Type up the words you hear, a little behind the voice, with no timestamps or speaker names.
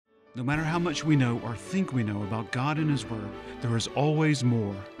No matter how much we know or think we know about God and His Word, there is always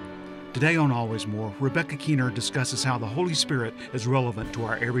more. Today on Always More, Rebecca Keener discusses how the Holy Spirit is relevant to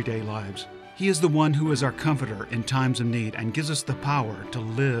our everyday lives. He is the one who is our comforter in times of need and gives us the power to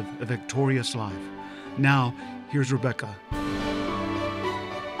live a victorious life. Now, here's Rebecca.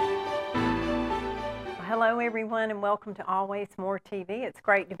 Hello everyone and welcome to Always More TV. It's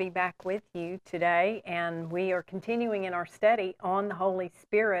great to be back with you today, and we are continuing in our study on the Holy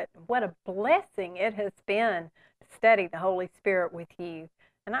Spirit. What a blessing it has been to study the Holy Spirit with you.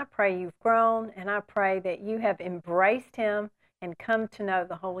 And I pray you've grown, and I pray that you have embraced Him and come to know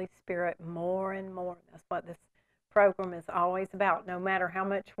the Holy Spirit more and more. That's what this program is always about. No matter how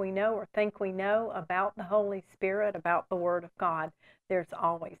much we know or think we know about the Holy Spirit, about the Word of God, there's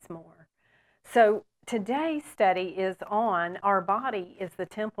always more. So today's study is on our body is the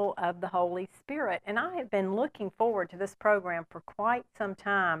temple of the Holy Spirit. And I have been looking forward to this program for quite some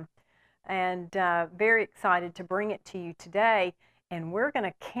time, and very excited to bring it to you today. And we're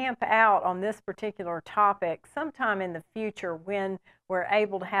going to camp out on this particular topic sometime in the future when we're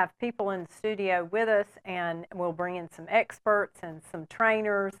able to have people in the studio with us, and we'll bring in some experts and some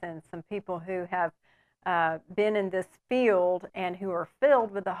trainers and some people who have been in this field and who are filled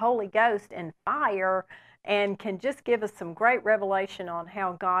with the Holy Ghost and fire and can just give us some great revelation on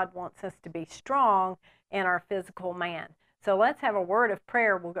how God wants us to be strong in our physical man. So let's have a word of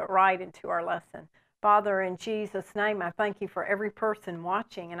prayer. We'll get right into our lesson. Father, in Jesus' name, I thank you for every person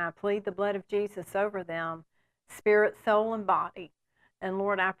watching, and I plead the blood of Jesus over them, spirit, soul, and body. And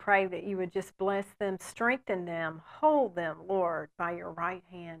Lord, I pray that you would just bless them, strengthen them, hold them, Lord, by your right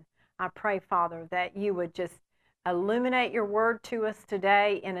hand. I pray, Father, that you would just illuminate your word to us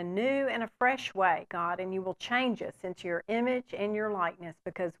today in a new and a fresh way, God, and you will change us into your image and your likeness,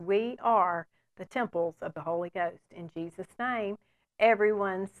 because we are the temples of the Holy Ghost. In Jesus' name,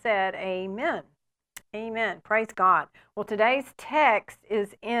 everyone said amen. Amen. Praise God. Well, today's text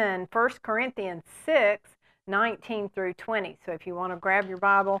is in 1 Corinthians 6:19 through 20. So if you want to grab your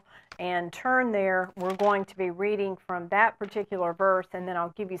Bible and turn there, we're going to be reading from that particular verse, and then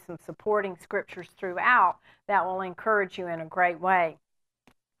I'll give you some supporting scriptures throughout that will encourage you in a great way.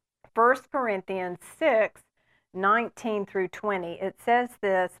 1 Corinthians 6:19 through 20. It says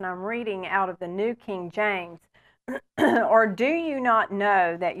this, and I'm reading out of the New King James. Or do you not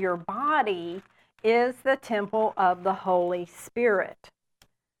know that your body is the temple of the Holy Spirit?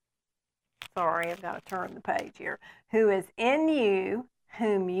 Sorry, I've got to turn the page here. Who is in you,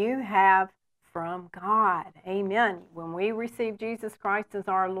 whom you have from God. Amen. When we receive Jesus Christ as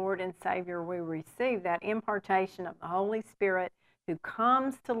our Lord and Savior, we receive that impartation of the Holy Spirit who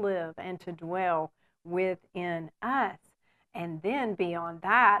comes to live and to dwell within us. And then beyond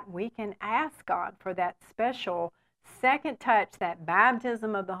that, we can ask God for that special second touch, that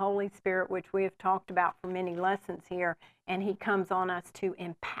baptism of the Holy Spirit, which we have talked about for many lessons here, and He comes on us to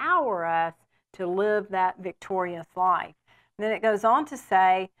empower us to live that victorious life. And then it goes on to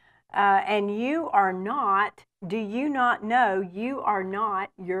say, and you are not, do you not know you are not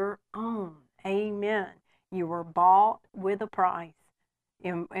your own? Amen. You were bought with a price.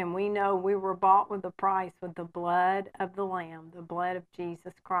 And we know we were bought with a price, with the blood of the Lamb, the blood of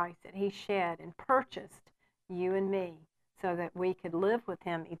Jesus Christ that He shed and purchased you and me, so that we could live with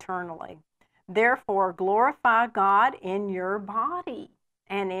Him eternally. Therefore, glorify God in your body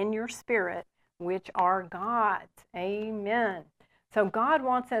and in your spirit, which are God's. Amen. So God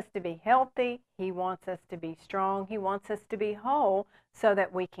wants us to be healthy. He wants us to be strong. He wants us to be whole, so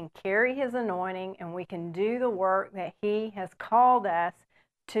that we can carry His anointing and we can do the work that He has called us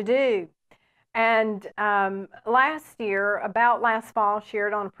to do. And last fall,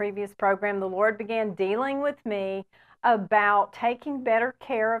 shared on a previous program, the Lord began dealing with me about taking better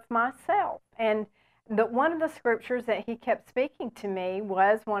care of myself. And one of the scriptures that He kept speaking to me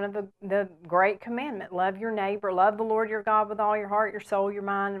was one of the great commandment: love your neighbor, love the Lord your God with all your heart, your soul, your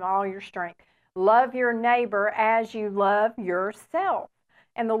mind, and all your strength. Love your neighbor as you love yourself.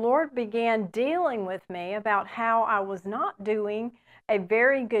 And the Lord began dealing with me about how I was not doing a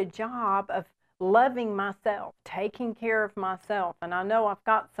very good job of loving myself, taking care of myself. And I know I've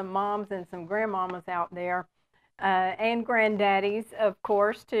got some moms and some grandmamas out there, and granddaddies, of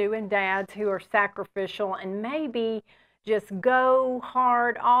course, too, and dads who are sacrificial and maybe just go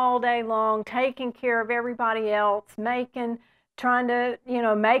hard all day long, taking care of everybody else, trying to,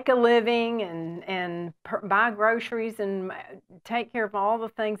 make a living and buy groceries and take care of all the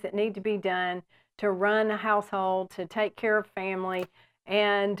things that need to be done to run a household, to take care of family.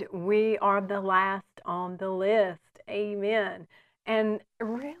 And we are the last on the list. Amen. And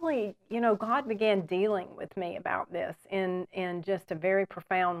really, God began dealing with me about this in just a very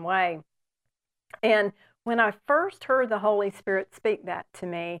profound way. And when I first heard the Holy Spirit speak that to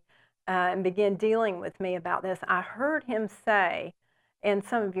me and begin dealing with me about this, I heard him say, and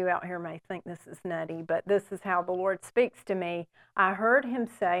some of you out here may think this is nutty, but this is how the Lord speaks to me. I heard him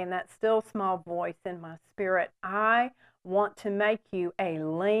say in that still small voice in my spirit, I want to make you a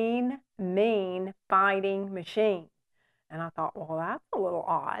lean, mean fighting machine. And I thought, well, that's a little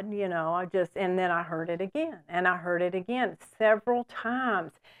odd, and then I heard it again, and I heard it again several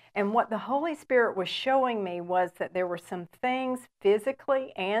times. And what the Holy Spirit was showing me was that there were some things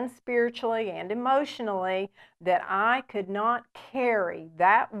physically and spiritually and emotionally that I could not carry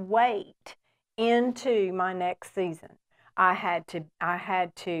that weight into my next season. I had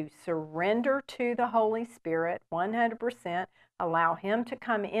to surrender to the Holy Spirit 100%, allow him to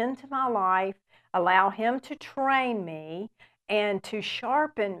come into my life, allow him to train me and to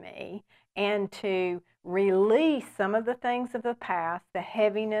sharpen me and to release some of the things of the past, the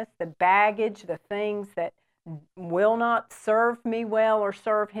heaviness, the baggage, the things that will not serve me well or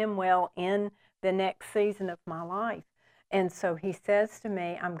serve him well in the next season of my life. And so he says to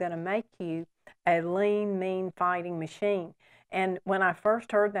me, I'm going to make you a lean, mean fighting machine. And when I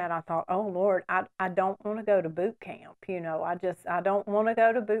first heard that, I thought, oh, Lord, I don't want to go to boot camp. I don't want to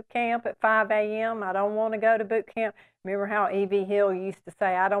go to boot camp at 5 a.m. I don't want to go to boot camp. Remember how E.V. Hill used to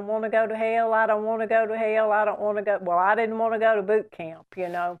say, I don't want to go to hell. I don't want to go to hell. I don't want to go. Well, I didn't want to go to boot camp,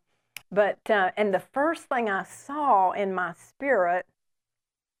 But, and the first thing I saw in my spirit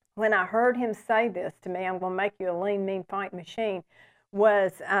when I heard him say this to me, I'm going to make you a lean, mean fight machine,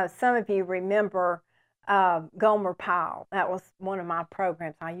 was some of you remember Gomer Pyle. That was one of my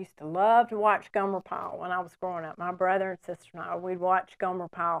programs. I used to love to watch Gomer Pyle when I was growing up. My brother and sister and I, we'd watch Gomer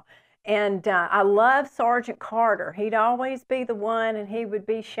Pyle. And I loved Sergeant Carter. He'd always be the one, and he would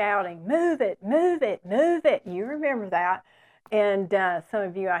be shouting, move it, move it, move it. You remember that. And some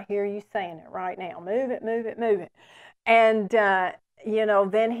of you, I hear you saying it right now. Move it, move it, move it. And,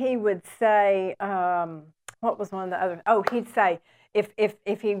 then he would say, what was one of the other? Oh, he'd say,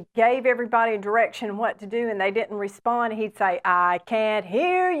 if he gave everybody a direction what to do and they didn't respond, he'd say, I can't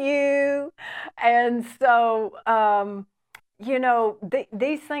hear you. And so,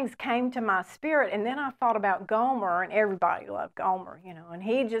 these things came to my spirit. And then I thought about Gomer, and everybody loved Gomer, and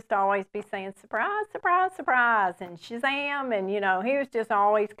he'd just always be saying, surprise, surprise, surprise, and Shazam. And, he was just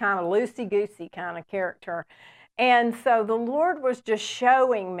always kind of loosey-goosey kind of character. And so the Lord was just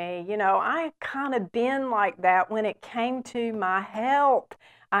showing me, I had kind of been like that when it came to my health.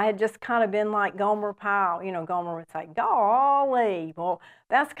 I had just kind of been like Gomer Pyle. Gomer would say, golly. Well,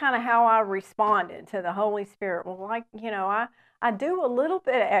 that's kind of how I responded to the Holy Spirit. Well, I do a little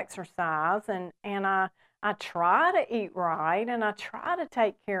bit of exercise, and I try to eat right, and I try to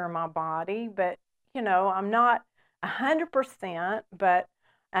take care of my body, but, I'm not 100%, but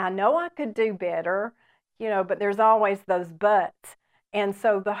I know I could do better. But there's always those buts. And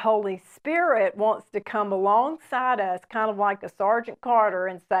so the Holy Spirit wants to come alongside us, kind of like a Sergeant Carter,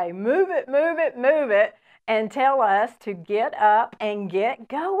 and say, move it, move it, move it, and tell us to get up and get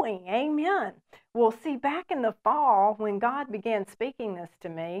going. Amen. Well, see, back in the fall, when God began speaking this to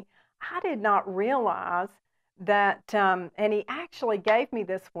me, I did not realize that, and he actually gave me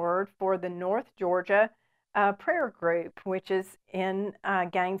this word for the North Georgia prayer group, which is in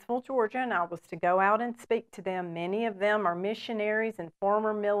Gainesville, Georgia, and I was to go out and speak to them. Many of them are missionaries and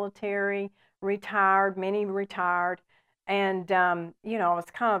former military, retired, many retired, and I was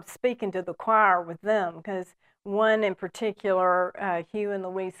kind of speaking to the choir with them, because one in particular, Hugh and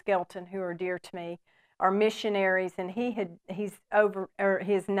Louise Skelton, who are dear to me, are missionaries, and he's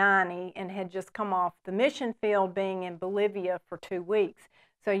 90 and had just come off the mission field, being in Bolivia for 2 weeks.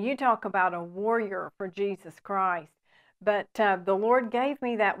 So you talk about a warrior for Jesus Christ. But the Lord gave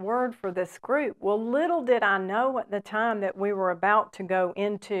me that word for this group. Well, little did I know at the time that we were about to go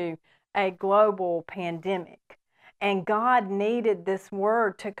into a global pandemic. And God needed this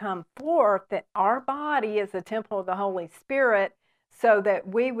word to come forth, that our body is a temple of the Holy Spirit, so that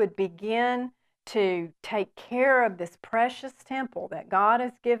we would begin to take care of this precious temple that God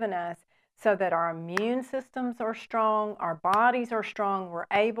has given us, so that our immune systems are strong, our bodies are strong, we're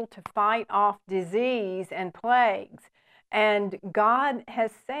able to fight off disease and plagues. And God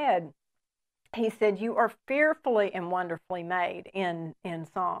has said, he said, you are fearfully and wonderfully made in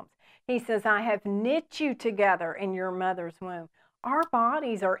Psalms. He says, I have knit you together in your mother's womb. Our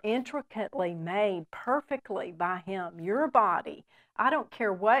bodies are intricately made perfectly by him. Your body, I don't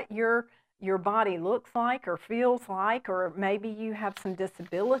care what your body looks like or feels like, or maybe you have some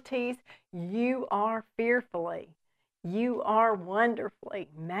disabilities, you are fearfully. You are wonderfully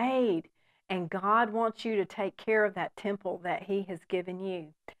made. And God wants you to take care of that temple that He has given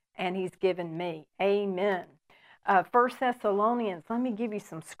you and He's given me. Amen. 1 Thessalonians, let me give you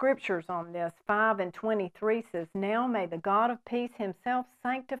some scriptures on this. 5:23 says, Now may the God of peace Himself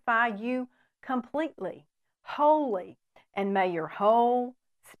sanctify you completely, wholly, and may your whole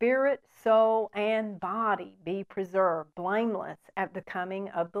spirit, soul, and body be preserved blameless at the coming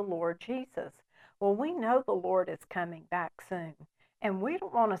of the Lord Jesus. Well, we know the Lord is coming back soon, and we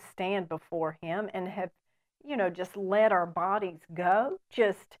don't want to stand before Him and have, just let our bodies go.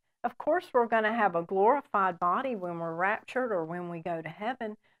 Of course, we're going to have a glorified body when we're raptured or when we go to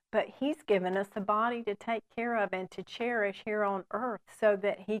heaven, but He's given us a body to take care of and to cherish here on earth so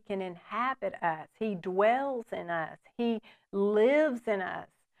that He can inhabit us. He dwells in us. He lives in us.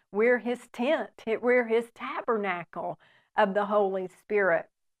 We're His tent. We're His tabernacle of the Holy Spirit.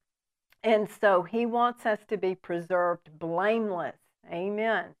 And so He wants us to be preserved blameless.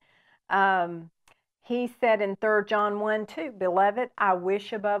 Amen. He said in 3 John 1:2, Beloved, I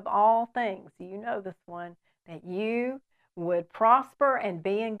wish above all things, you know this one, that you would prosper and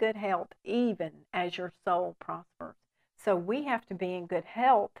be in good health, even as your soul prospers. So we have to be in good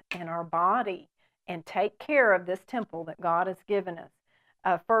health in our body and take care of this temple that God has given us.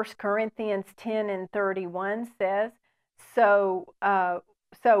 1 Corinthians 10:31 says, So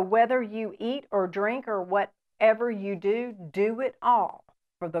whether you eat or drink or whatever you do, do it all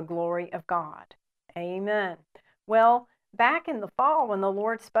for the glory of God. Amen. Well, back in the fall when the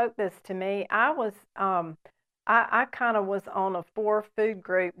Lord spoke this to me, I kind of was on a 4 food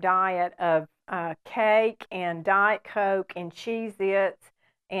group diet of cake and Diet Coke and Cheez-Its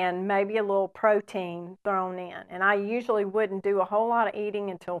and maybe a little protein thrown in. And I usually wouldn't do a whole lot of eating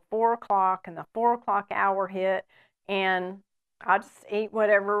until 4 o'clock, and the 4 o'clock hour hit, and I just eat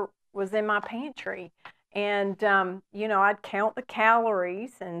whatever was in my pantry. And, I'd count the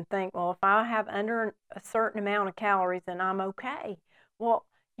calories and think, well, if I have under a certain amount of calories, then I'm okay. Well,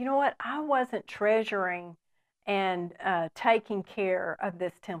 you know what? I wasn't treasuring and taking care of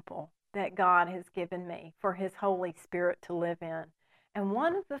this temple that God has given me for His Holy Spirit to live in. And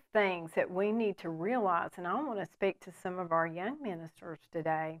one of the things that we need to realize, and I want to speak to some of our young ministers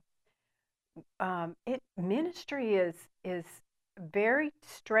today, ministry is very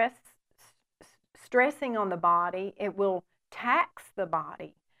stressing on the body. It will tax the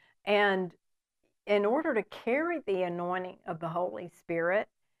body. And in order to carry the anointing of the Holy Spirit,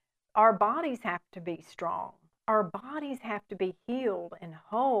 our bodies have to be strong. Our bodies have to be healed and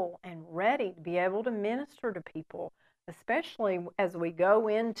whole and ready to be able to minister to people, especially as we go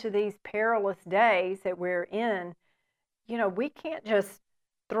into these perilous days that we're in. We can't just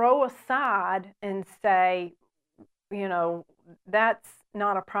throw aside and say, that's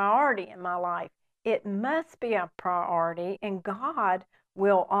not a priority in my life. It must be a priority, and God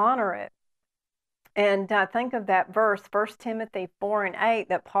will honor it. And I think of that verse, 1 Timothy 4:8,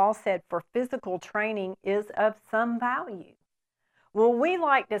 that Paul said, for physical training is of some value. Well, we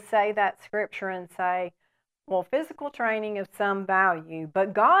like to say that scripture and say, well, physical training is some value,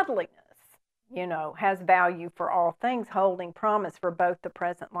 but godliness, has value for all things, holding promise for both the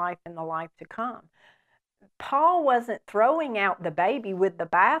present life and the life to come. Paul wasn't throwing out the baby with the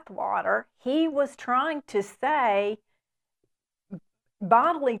bathwater. He was trying to say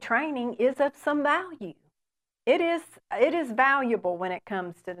bodily training is of some value. It is valuable when it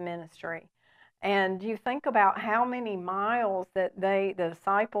comes to the ministry. And you think about how many miles that the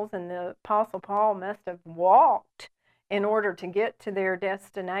disciples and the Apostle Paul must have walked in order to get to their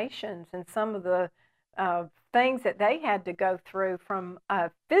destinations, and some of the things that they had to go through from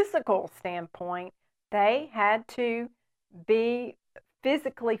a physical standpoint. They had to be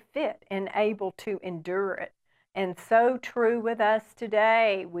physically fit and able to endure it. And so true with us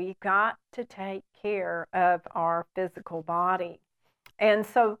today. We've got to take care of our physical body. And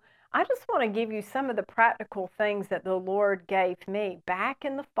so I just want to give you some of the practical things that the Lord gave me back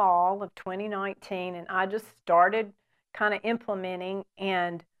in the fall of 2019. And I just started kind of implementing,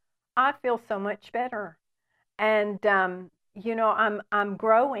 and I feel so much better. And, I'm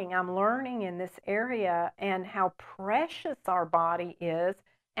growing, I'm learning in this area, and how precious our body is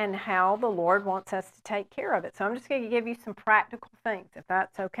and how the Lord wants us to take care of it. So I'm just going to give you some practical things, if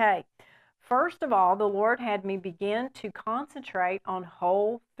that's okay. First of all, the Lord had me begin to concentrate on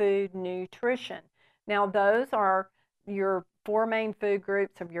whole food nutrition. Now, those are your 4 main food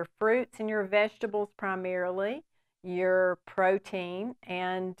groups of your fruits and your vegetables primarily, your protein,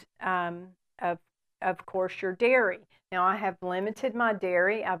 and of course, your dairy. Now, I have limited my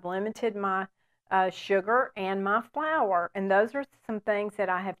dairy. I've limited my sugar and my flour. And those are some things that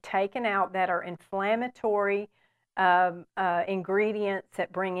I have taken out that are inflammatory ingredients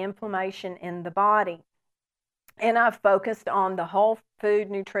that bring inflammation in the body. And I've focused on the whole food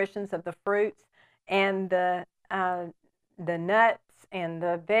nutritions of the fruits and the nuts and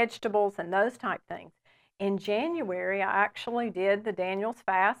the vegetables and those type things. In January, I actually did the Daniel's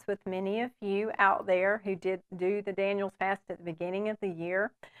fast with many of you out there who did do the Daniel's fast at the beginning of the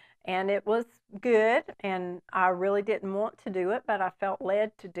year. And it was good, and I really didn't want to do it, but I felt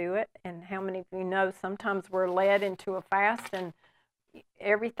led to do it. And how many of you know sometimes we're led into a fast and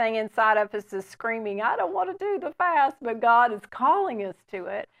everything inside of us is screaming, I don't want to do the fast, but God is calling us to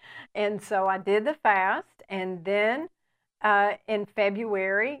it. And so I did the fast, and then in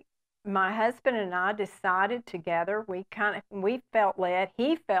February, my husband and I decided together, we felt led,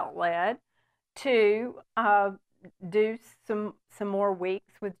 he felt led to do some more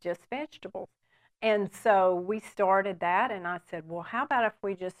weeks with just vegetables. And so we started that, and I said, well, how about if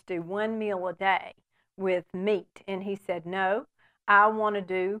we just do one meal a day with meat? And he said, no, I want to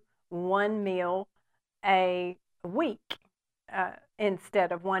do one meal a week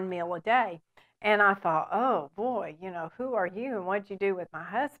instead of one meal a day. And I thought, oh boy, who are you and what'd you do with my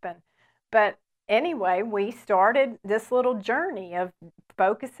husband? But anyway, we started this little journey of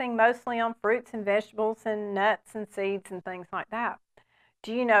focusing mostly on fruits and vegetables and nuts and seeds and things like that.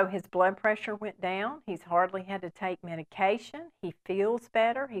 Do you know his blood pressure went down? He's hardly had to take medication. He feels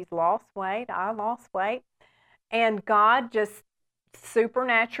better. He's lost weight. I lost weight. And God just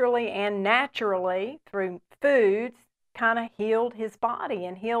supernaturally and naturally through foods kind of healed his body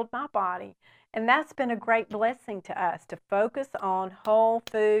and healed my body. And that's been a great blessing to us to focus on whole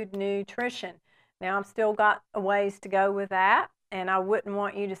food nutrition. Now, I've still got a ways to go with that, and I wouldn't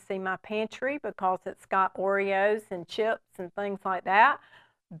want you to see my pantry because it's got Oreos and chips and things like that.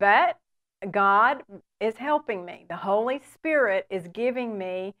 But God is helping me. The Holy Spirit is giving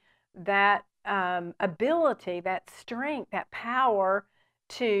me that ability, that strength, that power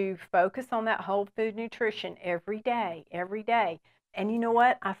to focus on that whole food nutrition every day. And you know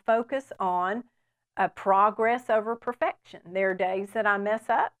what? I focus on progress over perfection. There are days that I mess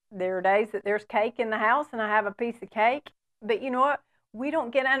up. There are days that there's cake in the house and I have a piece of cake. But you know what? We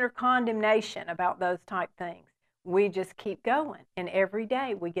don't get under condemnation about those type things. We just keep going. And every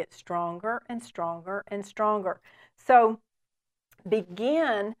day we get stronger and stronger and stronger. So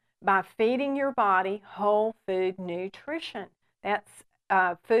begin by feeding your body whole food nutrition. That's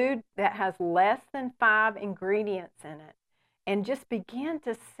food that has less than 5 ingredients in it. And just begin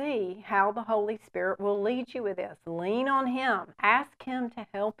to see how the Holy Spirit will lead you with this. Lean on Him. Ask Him to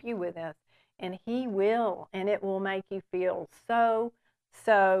help you with this. And He will. And it will make you feel so,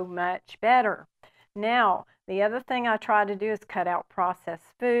 so much better. Now, the other thing I try to do is cut out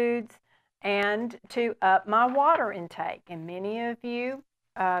processed foods and to up my water intake. And many of you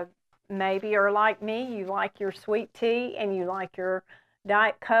maybe are like me. You like your sweet tea and you like your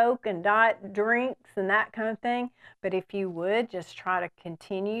Diet Coke and diet drinks and that kind of thing. But if you would just try to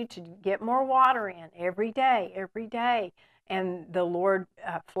continue to get more water in every day. And the Lord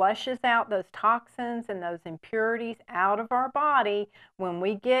flushes out those toxins and those impurities out of our body when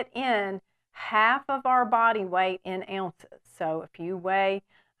we get in half of our body weight in ounces. So if you weigh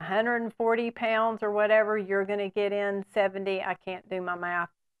 140 pounds or whatever, you're going to get in 70. I can't do my math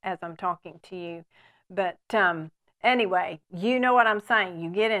as I'm talking to you. But anyway, you know what I'm saying. You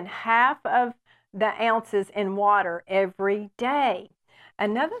get in half of the ounces in water every day.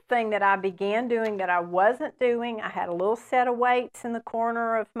 Another thing that I began doing that I wasn't doing, I had a little set of weights in the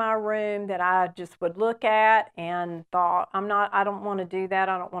corner of my room that I just would look at and thought, I don't want to do that.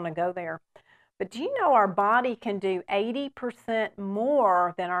 I don't want to go there. But do you know our body can do 80%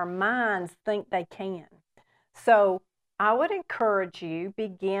 more than our minds think they can? So I would encourage you,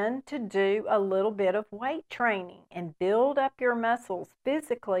 begin to do a little bit of weight training and build up your muscles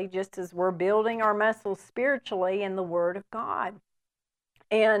physically just as we're building our muscles spiritually in the Word of God.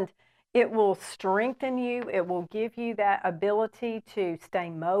 And it will strengthen you. It will give you that ability to stay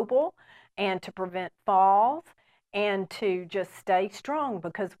mobile and to prevent falls and to just stay strong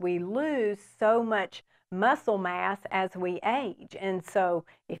because we lose so much muscle mass as we age. And so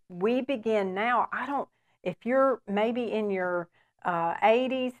if we begin now, if you're maybe in your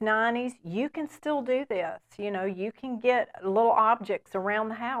 80s, 90s, you can still do this. You can get little objects around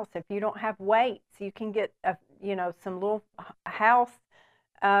the house. If you don't have weights, you can get, some little house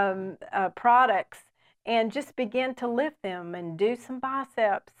products and just begin to lift them and do some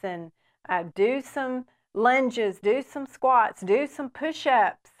biceps and do some lunges, do some squats, do some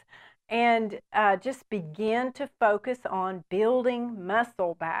push-ups, and just begin to focus on building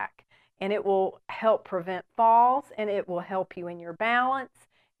muscle back. And it will help prevent falls, and it will help you in your balance,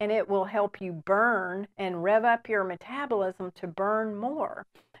 and it will help you burn and rev up your metabolism to burn more.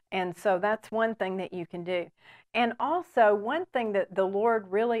 And so that's one thing that you can do. And also, one thing that the Lord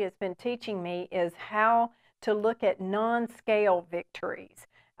really has been teaching me is how to look at non-scale victories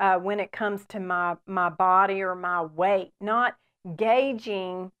when it comes to my body or my weight, not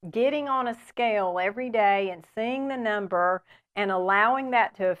gauging, getting on a scale every day and seeing the number and allowing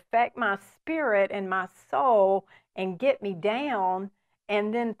that to affect my spirit and my soul and get me down,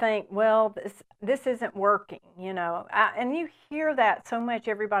 and then think, well, this isn't working, and you hear that so much.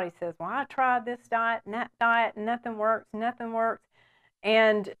 Everybody says, well, I tried this diet and that diet and nothing works.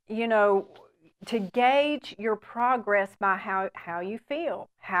 And to gauge your progress by how you feel,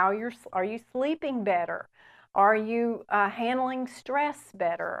 are you sleeping better, are you handling stress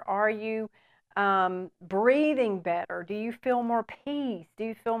better, are you breathing better, do you feel more peace, do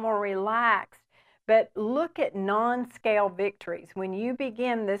you feel more relaxed? But look at non-scale victories. When you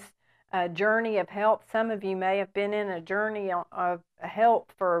begin this journey of health, some of you may have been in a journey of health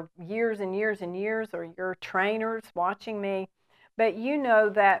for years and years and years, or you're trainers watching me, but you know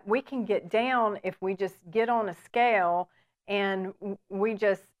that we can get down if we just get on a scale and we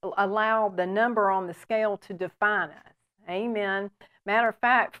just allow the number on the scale to define us. Amen. Matter of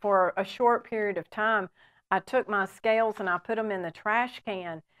fact, for a short period of time, I took my scales and I put them in the trash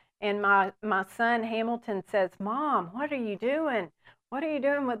can. And my son Hamilton says, Mom, what are you doing? What are you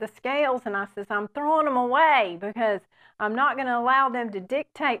doing with the scales? And I says, I'm throwing them away because I'm not going to allow them to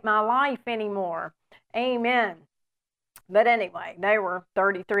dictate my life anymore. Amen. But anyway, they were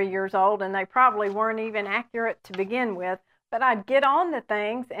 33 years old and they probably weren't even accurate to begin with. But I'd get on the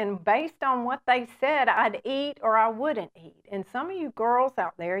things, and based on what they said, I'd eat or I wouldn't eat. And some of you girls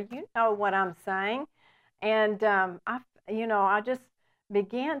out there, you know what I'm saying. And I just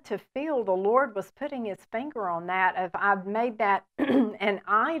began to feel the Lord was putting his finger on that. If I've made that an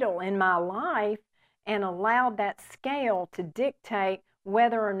idol in my life and allowed that scale to dictate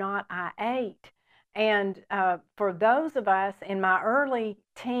whether or not I ate. And for those of us in my early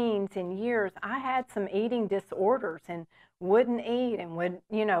teens and years, I had some eating disorders and wouldn't eat and would,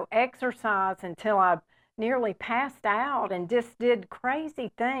 exercise until I nearly passed out and just did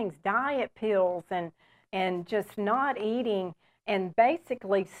crazy things, diet pills and just not eating and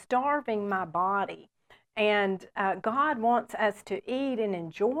basically starving my body. And God wants us to eat and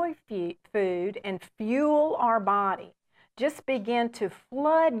enjoy food and fuel our body. Just begin to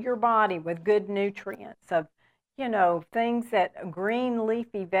flood your body with good nutrients of, things that green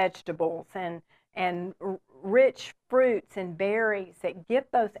leafy vegetables and rich fruits and berries that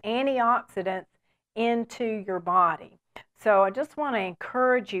get those antioxidants into your body. So I just want to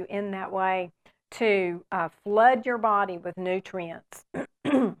encourage you in that way to flood your body with nutrients.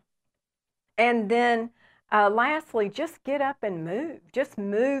 And then lastly, just get up and move. Just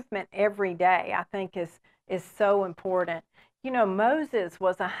movement every day, I think, is so important. Moses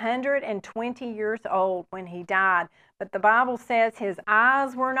was 120 years old when he died, but the Bible says his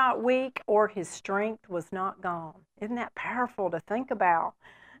eyes were not weak or his strength was not gone. Isn't that powerful to think about?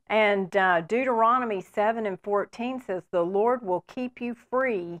 And Deuteronomy 7:14 says, the Lord will keep you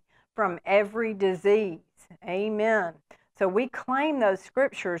free from every disease. Amen. So we claim those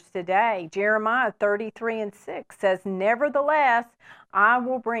scriptures today. Jeremiah 33:6 says, nevertheless, I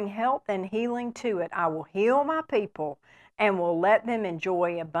will bring health and healing to it. I will heal my people and will let them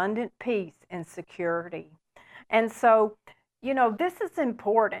enjoy abundant peace and security. And so, this is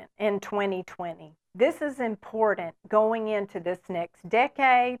important in 2020. This is important going into this next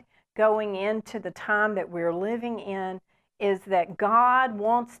decade, going into the time that we're living in, is that God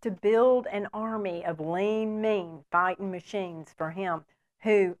wants to build an army of lean, mean fighting machines for him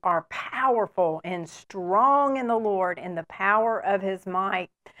who are powerful and strong in the Lord in the power of his might.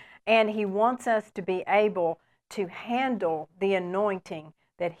 And he wants us to be able to handle the anointing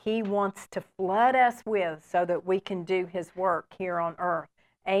that he wants to flood us with so that we can do his work here on earth.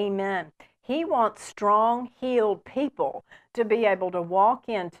 Amen. He wants strong, healed people to be able to walk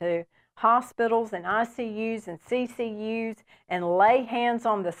into hospitals and ICUs and CCUs and lay hands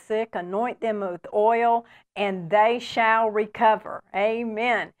on the sick, anoint them with oil, and they shall recover.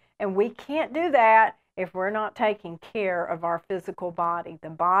 Amen. And we can't do that if we're not taking care of our physical body. The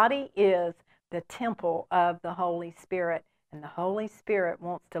body is the temple of the Holy Spirit, and the Holy Spirit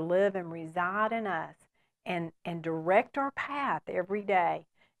wants to live and reside in us and direct our path every day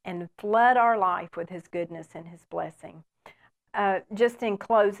and flood our life with his goodness and his blessing. Just in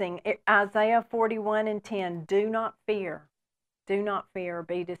closing, Isaiah 41:10, do not fear,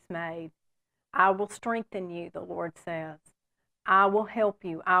 be dismayed. I will strengthen you, the Lord says. I will help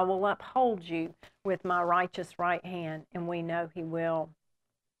you. I will uphold you with my righteous right hand, and we know he will.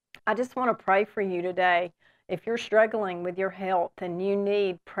 I just want to pray for you today. If you're struggling with your health and you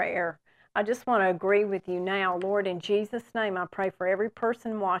need prayer, I just want to agree with you now. Lord, in Jesus' name, I pray for every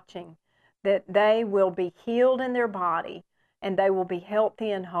person watching that they will be healed in their body and they will be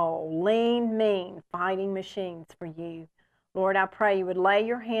healthy and whole, lean, mean, fighting machines for you. Lord, I pray you would lay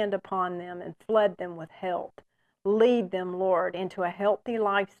your hand upon them and flood them with health. Lead them, Lord, into a healthy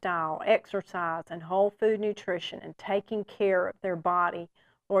lifestyle, exercise, and whole food nutrition, and taking care of their body.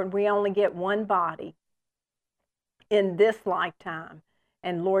 Lord, we only get one body in this lifetime.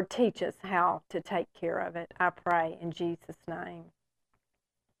 And Lord, teach us how to take care of it. I pray in Jesus' name.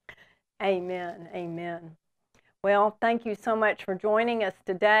 Amen. Amen. Well, thank you so much for joining us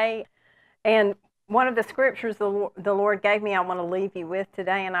today. And one of the scriptures the Lord gave me, I want to leave you with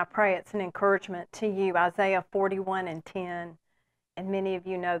today, and I pray it's an encouragement to you. Isaiah 41:10. And many of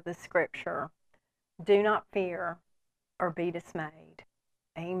you know the scripture. Do not fear or be dismayed.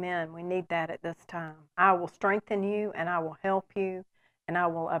 Amen. We need that at this time. I will strengthen you, and I will help you, and I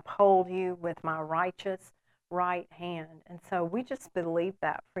will uphold you with my righteous right hand. And so we just believe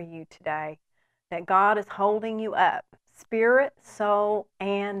that for you today, that God is holding you up, spirit, soul,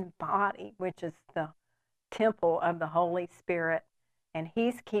 and body, which is the temple of the Holy Spirit, and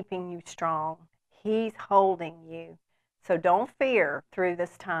He's keeping you strong. He's holding you. So don't fear through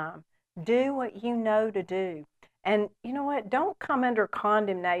this time. Do what you know to do. And you know what? Don't come under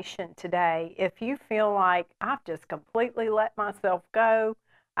condemnation today if you feel like I've just completely let myself go.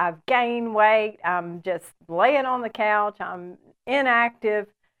 I've gained weight. I'm just laying on the couch. I'm inactive.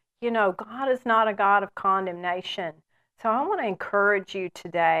 You know, God is not a God of condemnation. So I want to encourage you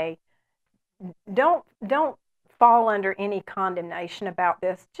today. Don't fall under any condemnation about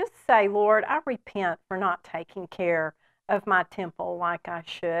this. Just say, Lord, I repent for not taking care of my temple like I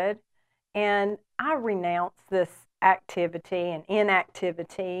should. And I renounce this activity and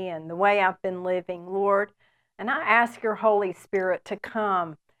inactivity and the way I've been living, Lord. And I ask your Holy Spirit to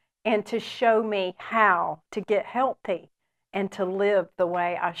come and to show me how to get healthy and to live the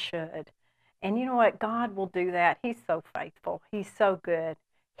way I should. And you know what? God will do that. He's so faithful. He's so good.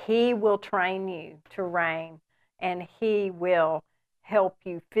 He will train you to reign, and He will help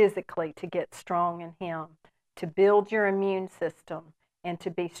you physically to get strong in Him, to build your immune system, and to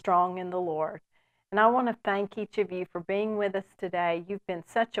be strong in the Lord. And I want to thank each of you for being with us today. You've been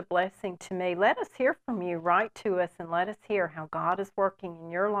such a blessing to me. Let us hear from you. Write to us and let us hear how God is working in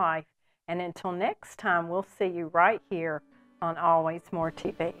your life. And until next time, we'll see you right here on Always More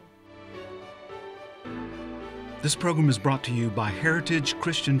TV. This program is brought to you by Heritage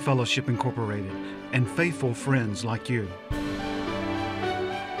Christian Fellowship Incorporated and faithful friends like you.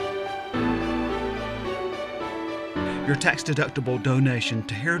 Your tax-deductible donation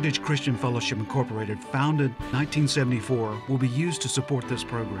to Heritage Christian Fellowship Incorporated, founded in 1974, will be used to support this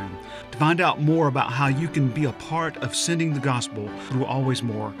program. To find out more about how you can be a part of sending the gospel through Always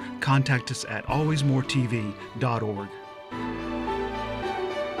More, contact us at alwaysmoretv.org.